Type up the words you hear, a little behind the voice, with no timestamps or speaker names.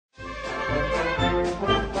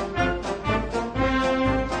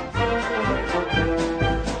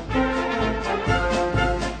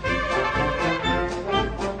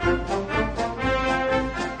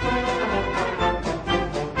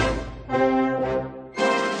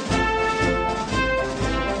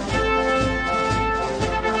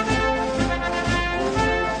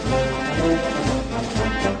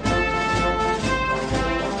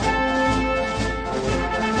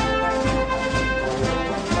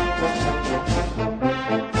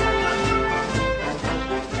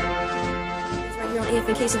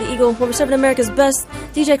in Case of the Eagle, where we're serving America's best.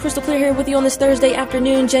 DJ Crystal Clear here with you on this Thursday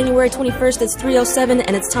afternoon, January 21st. It's 3:07,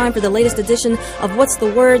 and it's time for the latest edition of What's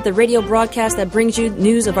the Word, the radio broadcast that brings you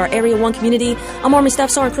news of our Area 1 community. I'm Army Staff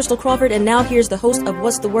Sergeant Crystal Crawford, and now here's the host of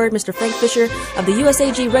What's the Word, Mr. Frank Fisher of the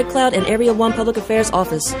USAG Red Cloud and Area 1 Public Affairs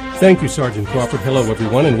Office. Thank you, Sergeant Crawford. Hello,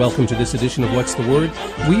 everyone, and welcome to this edition of What's the Word.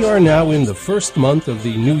 We are now in the first month of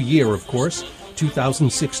the new year, of course,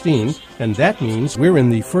 2016, and that means we're in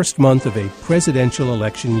the first month of a presidential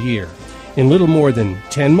election year. In little more than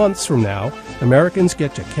 10 months from now, Americans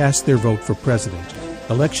get to cast their vote for president.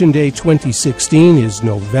 Election Day 2016 is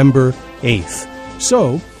November 8th.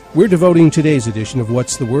 So, we're devoting today's edition of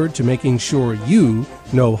What's the Word to making sure you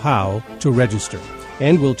know how to register.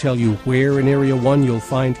 And we'll tell you where in Area 1 you'll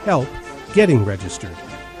find help getting registered.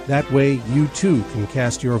 That way, you too can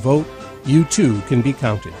cast your vote. You too can be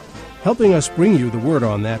counted. Helping us bring you the word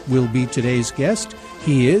on that will be today's guest.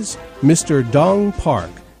 He is Mr. Dong Park,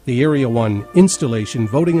 the Area 1 Installation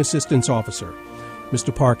Voting Assistance Officer.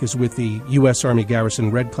 Mr. Park is with the U.S. Army Garrison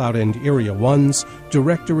Red Cloud and Area 1's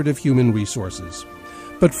Directorate of Human Resources.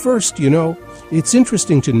 But first, it's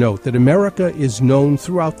interesting to note that America is known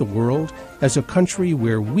throughout the world as a country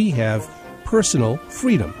where we have personal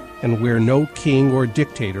freedom and where no king or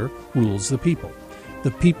dictator rules the people. The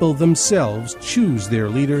people themselves choose their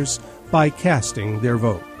leaders by casting their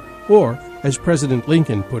vote. Or, as President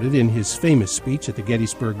Lincoln put it in his famous speech at the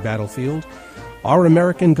Gettysburg battlefield, our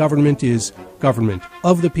American government is government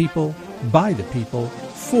of the people, by the people,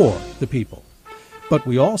 for the people. But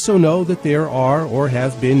we also know that there are or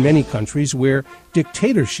have been many countries where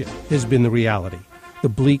dictatorship has been the reality, the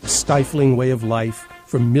bleak, stifling way of life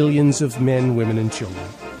for millions of men, women, and children.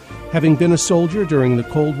 Having been a soldier during the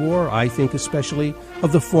Cold War, I think especially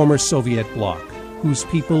of the former Soviet bloc, whose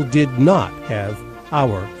people did not have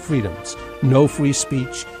our freedoms. No free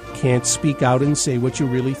speech, can't speak out and say what you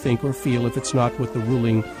really think or feel if it's not what the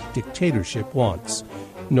ruling dictatorship wants.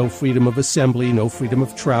 No freedom of assembly, no freedom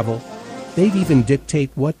of travel. They'd even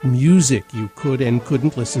dictate what music you could and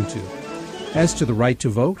couldn't listen to. As to the right to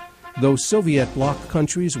vote, those Soviet bloc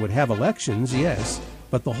countries would have elections, yes,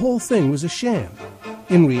 but the whole thing was a sham.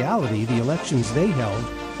 In reality, the elections they held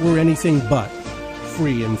were anything but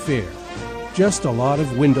free and fair. Just a lot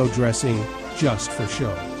of window dressing just for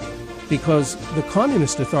show. Because the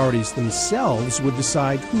communist authorities themselves would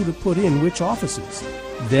decide who to put in which offices.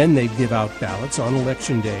 Then they'd give out ballots on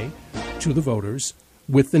election day to the voters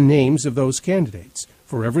with the names of those candidates.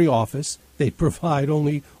 For every office, they'd provide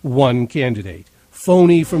only one candidate.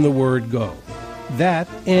 Phony from the word go. That,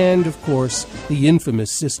 and of course, the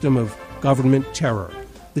infamous system of government terror.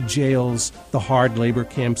 The jails, the hard labor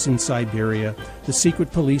camps in Siberia, the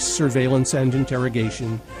secret police surveillance and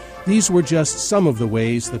interrogation. These were just some of the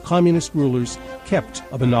ways the communist rulers kept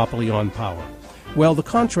a monopoly on power. Well, the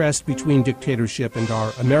contrast between dictatorship and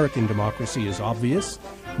our American democracy is obvious.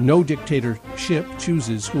 No dictatorship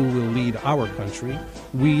chooses who will lead our country.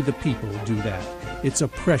 We, the people, do that. It's a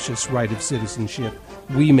precious right of citizenship.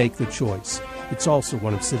 We make the choice. It's also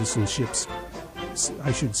one of citizenship's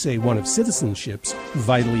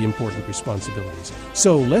vitally important responsibilities.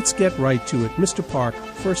 So let's get right to it. Mr. Park,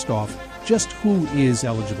 first off, just who is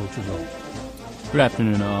eligible to vote? Good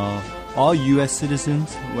afternoon. All U.S.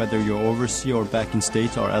 citizens, whether you're overseas or back in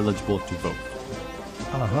states, are eligible to vote.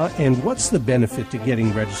 And what's the benefit to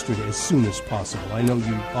getting registered as soon as possible? I know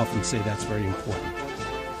you often say that's very important.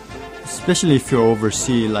 Especially if you're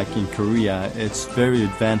overseas, like in Korea, it's very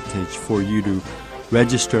advantage for you to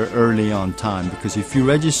register early on time, because if you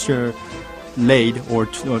register late or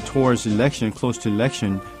towards election, close to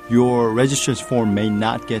election, your registration form may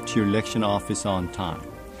not get to your election office on time.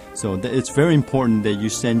 So it's very important that you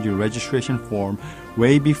send your registration form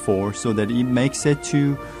way before so that it makes it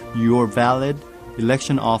to your valid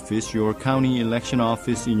election office, your county election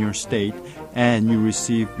office in your state, and you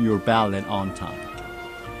receive your ballot on time.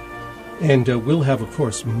 And we'll have, of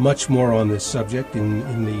course, much more on this subject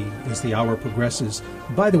as the hour progresses.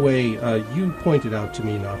 By the way, you pointed out to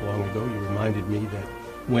me not long ago, you reminded me that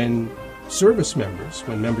when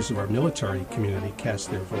members of our military community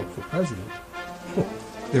cast their vote for president,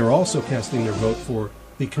 they're also casting their vote for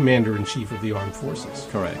the Commander-in-Chief of the Armed Forces.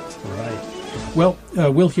 Correct. Right. Well,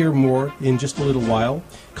 we'll hear more in just a little while.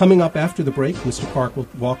 Coming up after the break, Mr. Park will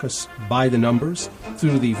walk us by the numbers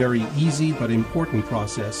through the very easy but important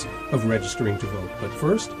process of registering to vote. But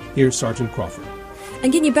first, here's Sergeant Crawford.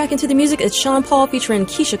 And getting you back into the music, it's Sean Paul featuring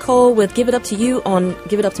Keisha Cole with Give It Up to Me on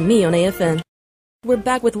AFN. We're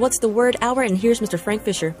back with What's the Word Hour, and here's Mr. Frank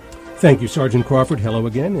Fisher. Thank you, Sergeant Crawford. Hello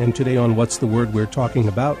again. And today on What's the Word, we're talking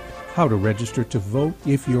about how to register to vote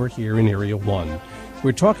if you're here in Area 1.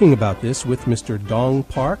 We're talking about this with Mr. Dong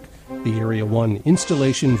Park, the Area 1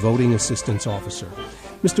 Installation Voting Assistance Officer.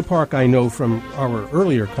 Mr. Park, I know from our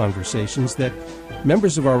earlier conversations that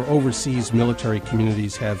members of our overseas military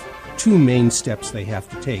communities have two main steps they have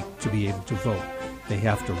to take to be able to vote. They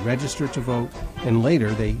have to register to vote, and later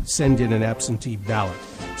they send in an absentee ballot.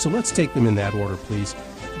 So let's take them in that order, please.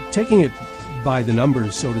 Taking it by the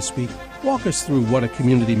numbers, so to speak, walk us through what a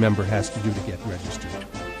community member has to do to get registered.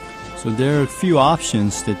 So there are a few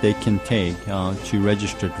options that they can take to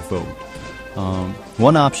register to vote.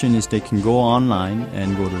 One option is they can go online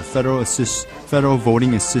and go to the Federal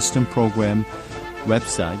Voting Assistance Program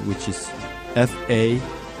website, which is fvap.gov.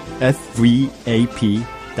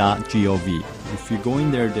 If you go in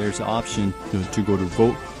there, there's an option to go to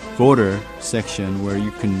voter section where you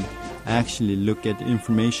can actually look at the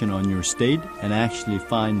information on your state and actually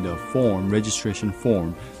find the registration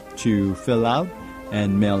form to fill out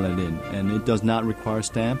and mail it in. And it does not require a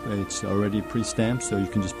stamp. It's already pre-stamped, so you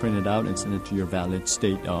can just print it out and send it to your valid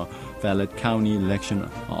county election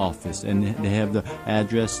office. And they have the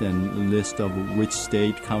address and list of which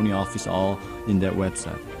state, county office, all in that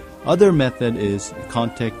website. Other method is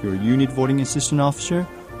contact your unit voting assistant officer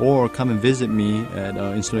or come and visit me at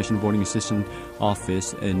Installation Voting Assistant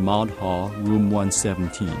Office in Mount Hall, room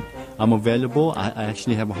 117. I'm available. I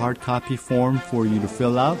actually have a hard copy form for you to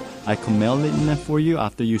fill out. I can mail it in for you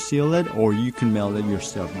after you seal it, or you can mail it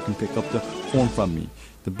yourself. You can pick up the form from me.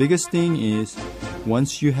 The biggest thing is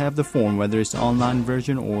once you have the form, whether it's online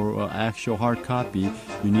version or actual hard copy,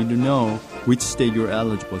 you need to know which state you're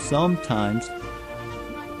eligible. Sometimes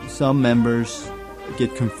some members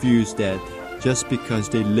get confused that just because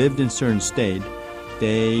they lived in a certain state,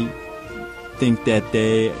 they think that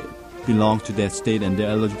they belong to that state and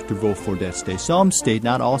they're eligible to vote for that state. Some state,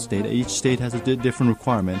 not all state, each state has a different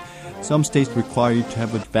requirement. Some states require you to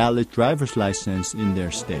have a valid driver's license in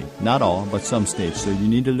their state. Not all, but some states. So you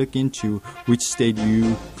need to look into which state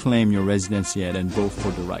you claim your residency at and vote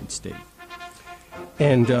for the right state.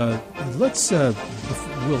 And we'll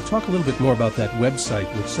talk a little bit more about that website,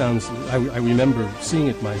 which sounds, I remember seeing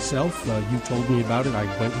it myself. You told me about it. I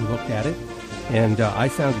went and looked at it, and I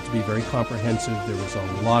found it to be very comprehensive. There was a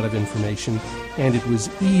lot of information, and it was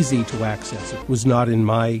easy to access. It was not, in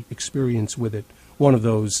my experience with it, one of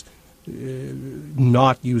those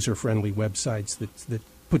not user-friendly websites that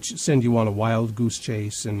send you on a wild goose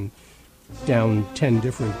chase and down 10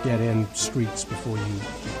 different dead-end streets before you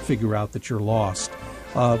figure out that you're lost.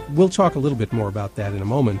 We'll talk a little bit more about that in a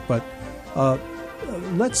moment, but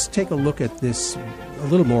let's take a look at this a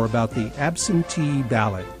little more about the absentee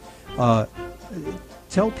ballot.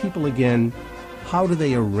 Tell people again, how do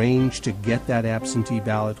they arrange to get that absentee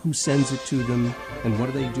ballot? Who sends it to them? And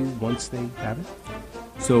what do they do once they have it?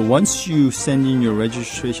 So once you send in your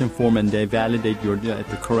registration form and they validate you're at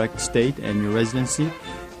the correct state and your residency,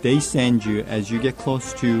 they send you, as you get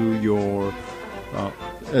close to your,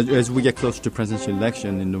 as we get close to presidential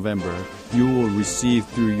election in November, you will receive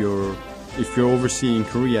through your, if you're overseas in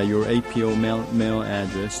Korea, your APO mail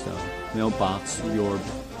address, mailbox, your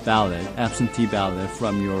ballot, absentee ballot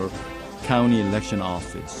from your county election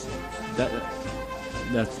office.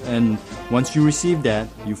 And once you receive that,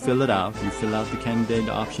 you fill it out. You fill out the candidate,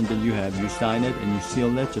 the option that you have. You sign it and you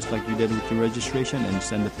seal it, just like you did with your registration, and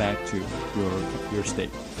send it back to your state.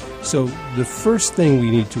 So the first thing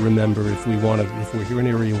we need to remember if we're here in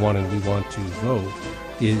Area 1 and we want to vote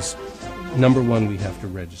is, number one, we have to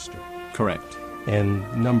register. Correct. And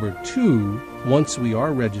number two, once we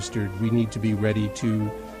are registered, we need to be ready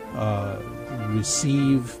to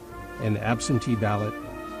receive an absentee ballot,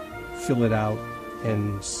 fill it out,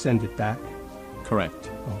 and send it back?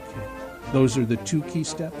 Correct. Okay. Those are the two key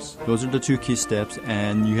steps? Those are the two key steps,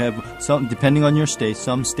 and you have some, depending on your state,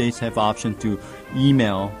 some states have option to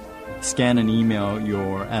scan and email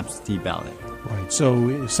your absentee ballot. Right.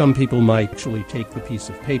 So some people might actually take the piece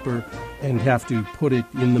of paper and have to put it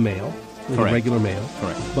in the mail, in the regular mail.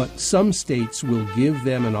 Correct. But some states will give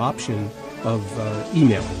them an option of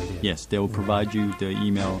emailing it in. Yes, they will provide you the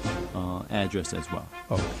email address as well.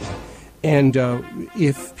 Okay. And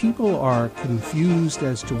if people are confused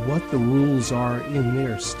as to what the rules are in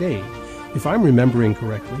their state, if I'm remembering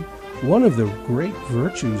correctly, one of the great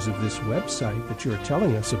virtues of this website that you're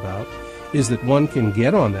telling us about is that one can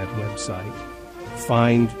get on that website,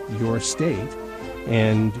 find your state,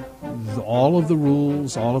 and all of the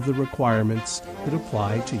rules, all of the requirements that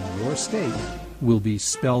apply to your state will be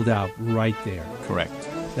spelled out right there. Correct.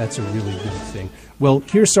 That's a really good thing. Well,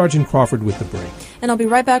 here's Sergeant Crawford with the break. And I'll be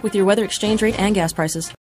right back with your weather exchange rate and gas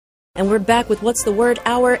prices. And we're back with What's the Word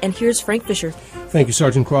Hour, and here's Frank Fisher. Thank you,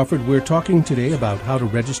 Sergeant Crawford. We're talking today about how to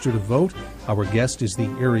register to vote. Our guest is the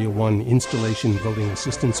Area 1 Installation Voting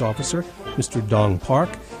Assistance Officer, Mr. Dong Park.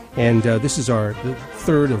 And this is the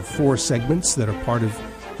third of four segments that are part of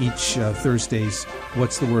each Thursday's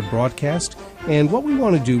What's the Word broadcast. And what we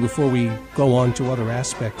want to do before we go on to other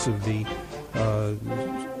aspects of the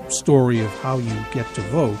story of how you get to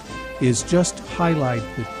vote is just highlight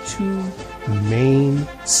the two main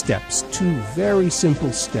steps, two very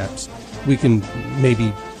simple steps. We can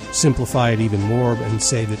maybe simplify it even more and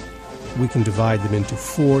say that we can divide them into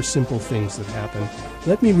four simple things that happen.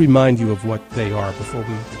 Let me remind you of what they are before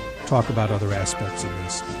we talk about other aspects of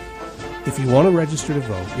this. If you want to register to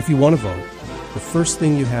vote, if you want to vote, the first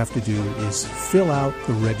thing you have to do is fill out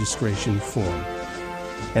the registration form.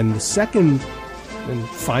 And the second and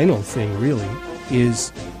final thing, really,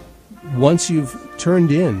 is once you've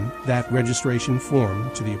turned in that registration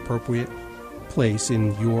form to the appropriate place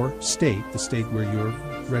in your state, the state where you're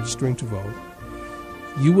registering to vote,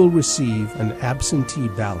 you will receive an absentee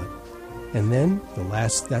ballot. And then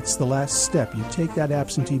that's the last step. You take that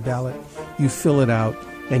absentee ballot, you fill it out,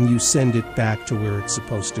 and you send it back to where it's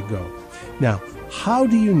supposed to go. Now, how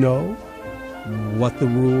do you know what the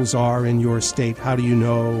rules are in your state? How do you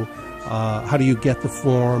know, how do you get the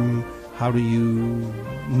form? How do you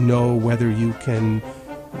know whether you can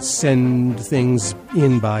send things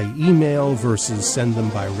in by email versus send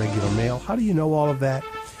them by regular mail? How do you know all of that?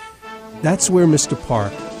 That's where Mr.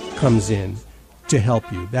 Park comes in to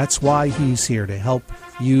help you. That's why he's here, to help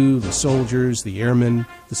you, the soldiers, the airmen,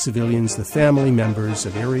 the civilians, the family members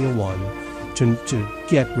of Area 1 to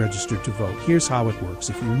get registered to vote. Here's how it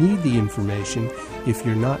works. If you need the information, if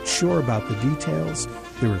you're not sure about the details,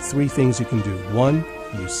 there are three things you can do. One,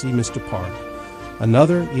 you see Mr. Park.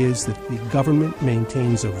 Another is that the government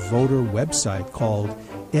maintains a voter website called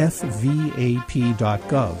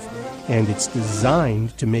fvap.gov, and it's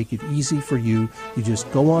designed to make it easy for you. You just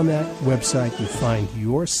go on that website, you find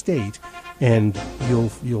your state, and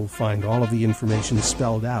you'll find all of the information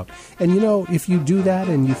spelled out. And you know, if you do that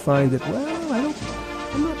and you find that, well,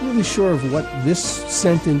 I'm not really sure of what this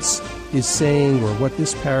sentence is saying or what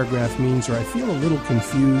this paragraph means, or I feel a little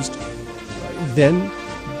confused, then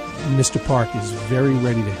Mr. Park is very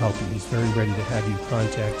ready to help you. He's very ready to have you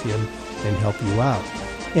contact him and help you out.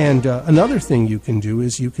 And another thing you can do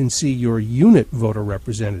is you can see your unit voter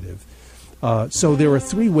representative. So there are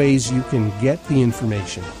three ways you can get the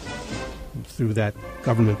information: through that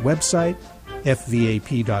government website,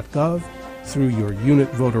 fvap.gov, through your unit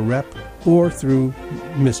voter rep, or through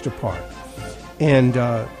Mr. Park. And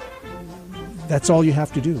that's all you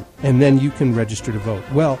have to do. And then you can register to vote.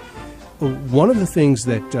 Well, one of the things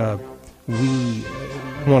that we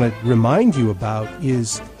want to remind you about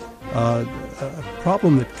is a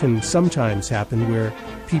problem that can sometimes happen where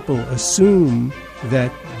people assume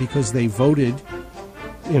that because they voted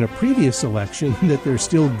in a previous election that they're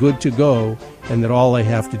still good to go and that all they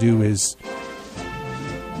have to do is,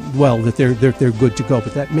 well, that they're good to go.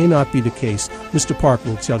 But that may not be the case. Mr. Park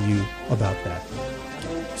will tell you about that.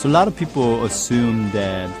 So a lot of people assume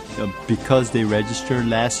that because they registered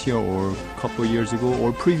last year or a couple of years ago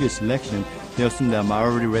or previous election, they assume that I'm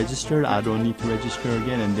already registered, I don't need to register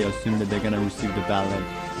again, and they assume that they're going to receive the ballot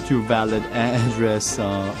to a valid address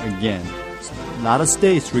again. So a lot of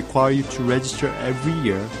states require you to register every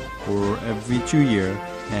year or every 2 years,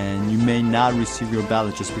 and you may not receive your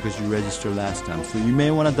ballot just because you registered last time. So you may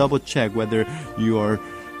want to double check whether you are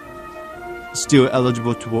still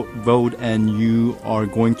eligible to vote and you are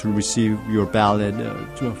going to receive your ballot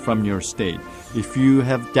from your state. If you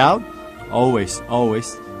have doubt, always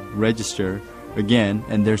register again,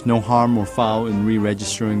 and there's no harm or foul in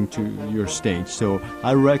re-registering to your state. So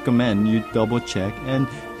I recommend you double check, and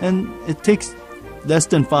it takes less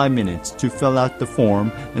than 5 minutes to fill out the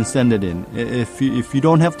form and send it in. If you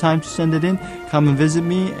don't have time to send it in, come and visit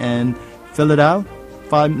me and fill it out.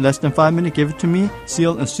 Less than 5 minutes, give it to me,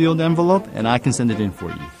 sealed envelope, and I can send it in for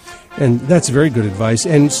you. And that's very good advice.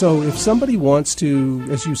 And so if somebody wants to,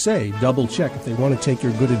 as you say, double check, if they want to take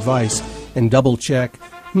your good advice and double check,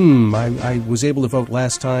 I was able to vote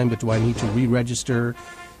last time, but do I need to re-register?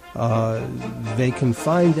 They can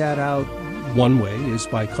find that out. One way is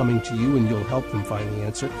by coming to you and you'll help them find the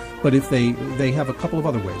answer. But if they have a couple of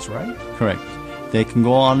other ways, right? Correct. They can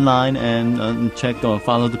go online and check,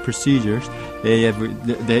 follow the procedures.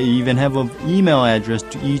 They even have an email address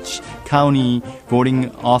to each county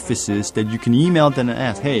voting offices that you can email them and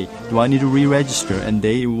ask, hey, do I need to re-register? And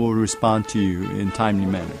they will respond to you in a timely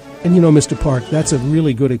manner. And you know, Mr. Park, that's a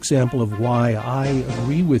really good example of why I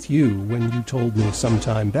agree with you when you told me some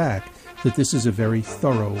time back that this is a very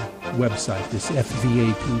thorough website, this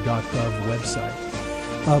fvap.gov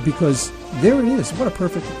website, because there it is. What a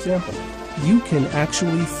perfect example. You can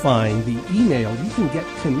actually find the email. You can get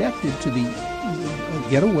connected to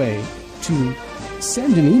get a way to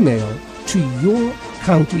send an email to your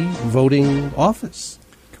county voting office.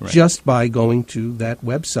 Correct. Just by going to that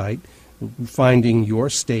website, finding your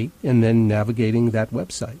state, and then navigating that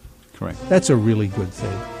website. Correct. That's a really good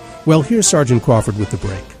thing. Well, here's Sergeant Crawford with the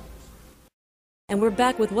break. And we're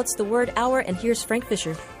back with What's the Word Hour, and here's Frank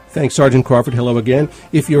Fisher. Thanks, Sergeant Crawford. Hello again.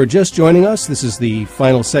 If you're just joining us, this is the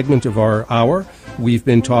final segment of our hour. We've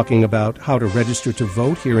been talking about how to register to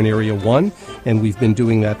vote here in Area 1, and we've been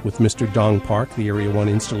doing that with Mr. Dong Park, the Area 1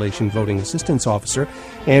 Installation Voting Assistance Officer.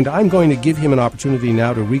 And I'm going to give him an opportunity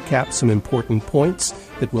now to recap some important points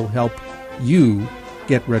that will help you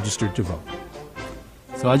get registered to vote.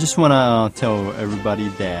 So I just want to tell everybody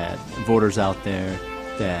that, voters out there,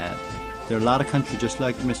 that there are a lot of countries, just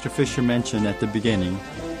like Mr. Fisher mentioned at the beginning,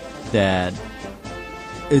 that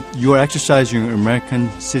you are exercising your American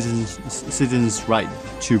citizens' right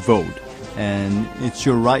to vote. And it's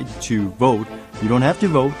your right to vote. You don't have to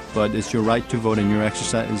vote, but it's your right to vote, and you're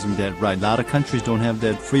exercising that right. A lot of countries don't have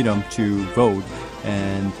that freedom to vote.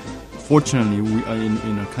 And fortunately, we are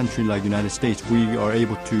in a country like the United States, we are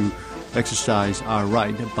able to exercise our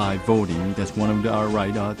right by voting. That's one of our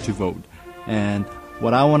right to vote. And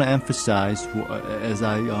what I want to emphasize, as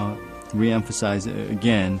I re-emphasize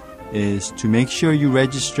again, is to make sure you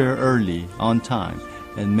register early, on time,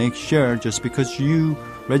 and make sure just because you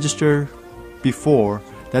register before,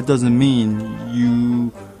 that doesn't mean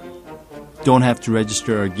you don't have to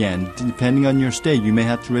register again. Depending on your state, you may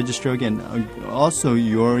have to register again. Also,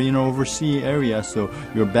 you're in an overseas area, so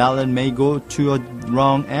your ballot may go to a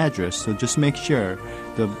wrong address, so just make sure.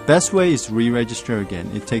 The best way is to re-register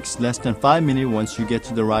again. It takes less than 5 minutes once you get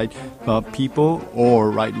to the right people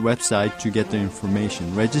or right website to get the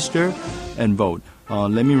information. Register and vote.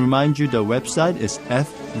 Let me remind you, the website is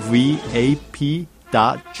fvap.gov.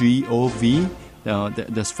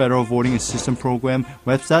 That's Federal Voting Assistance Program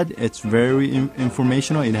website. It's very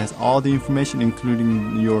informational. It has all the information,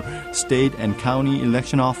 including your state and county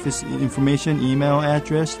election office information, email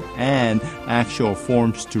address, and actual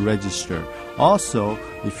forms to register. Also,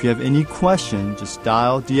 if you have any question, just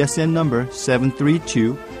dial DSN number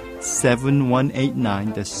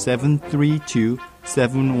 732-7189. That's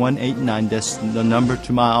 732-7189. That's the number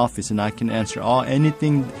to my office, and I can answer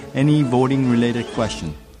any voting related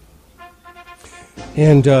question.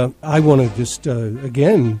 And I want to just,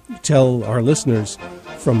 again, tell our listeners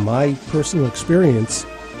from my personal experience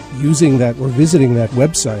using that or visiting that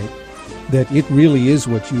website that it really is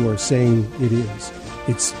what you are saying it is.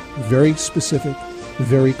 It's very specific,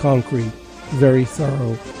 very concrete, very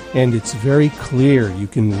thorough, and it's very clear. You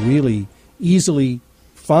can really easily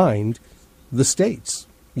find the states.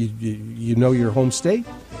 You know your home state,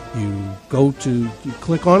 you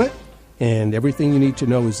click on it, and everything you need to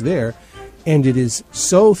know is there. And it is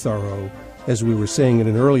so thorough, as we were saying in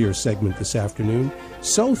an earlier segment this afternoon,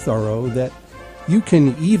 so thorough that you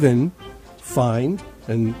can even find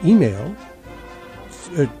an email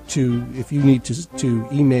if you need to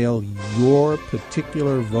email your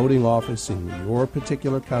particular voting office in your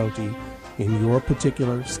particular county, in your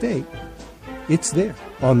particular state. It's there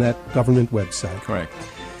on that government website. Correct.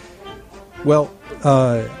 Well,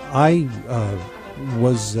 I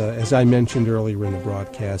was, as I mentioned earlier in the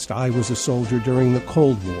broadcast, I was a soldier during the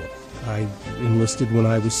Cold War. I enlisted when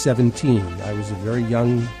I was 17. I was a very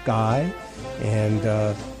young guy, and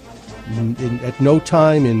at no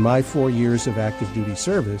time in my 4 years of active duty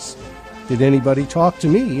service did anybody talk to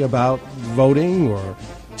me about voting or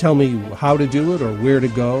tell me how to do it or where to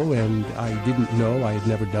go, and I didn't know. I had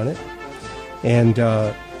never done it. And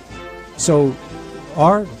so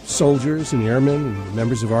our soldiers and airmen and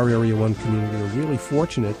members of our Area 1 community are really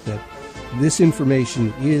fortunate that this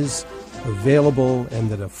information is available and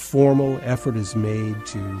that a formal effort is made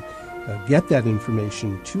to get that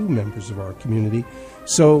information to members of our community.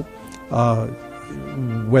 So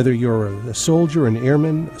whether you're a soldier, an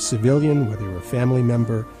airman, a civilian, whether you're a family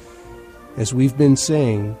member, as we've been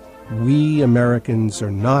saying, we Americans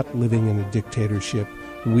are not living in a dictatorship.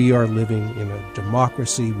 We are living in a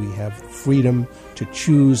democracy. We have freedom to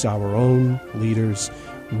choose our own leaders.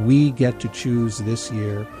 We get to choose this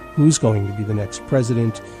year who's going to be the next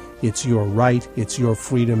president. It's your right. It's your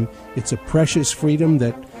freedom. It's a precious freedom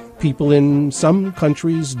that people in some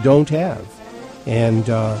countries don't have. And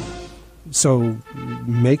so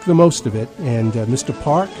make the most of it. And Mr.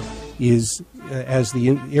 Park is, as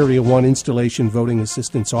the Area 1 Installation Voting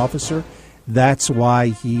Assistance Officer, That's why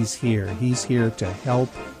he's here. He's here to help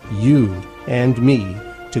you and me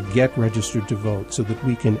to get registered to vote so that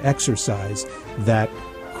we can exercise that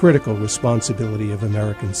critical responsibility of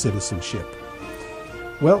American citizenship.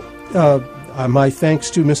 Well, my thanks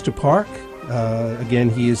to Mr. Park. Again,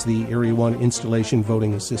 he is the Area 1 Installation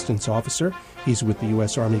Voting Assistance Officer. He's with the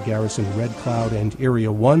U.S. Army Garrison Red Cloud and Area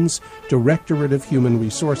 1's Directorate of Human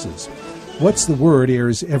Resources. What's the Word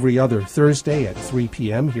airs every other Thursday at 3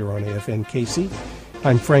 p.m. here on AFN-KC.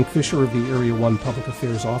 I'm Frank Fisher of the Area 1 Public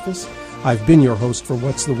Affairs Office. I've been your host for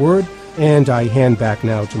What's the Word, and I hand back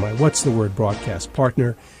now to my What's the Word broadcast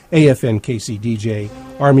partner, AFN-KC DJ,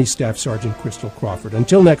 Army Staff Sergeant Crystal Crawford.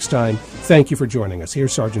 Until next time, thank you for joining us.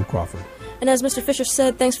 Here's Sergeant Crawford. And as Mr. Fisher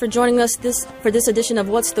said, thanks for joining us for this edition of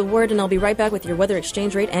What's the Word, and I'll be right back with your weather,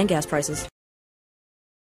 exchange rate, and gas prices.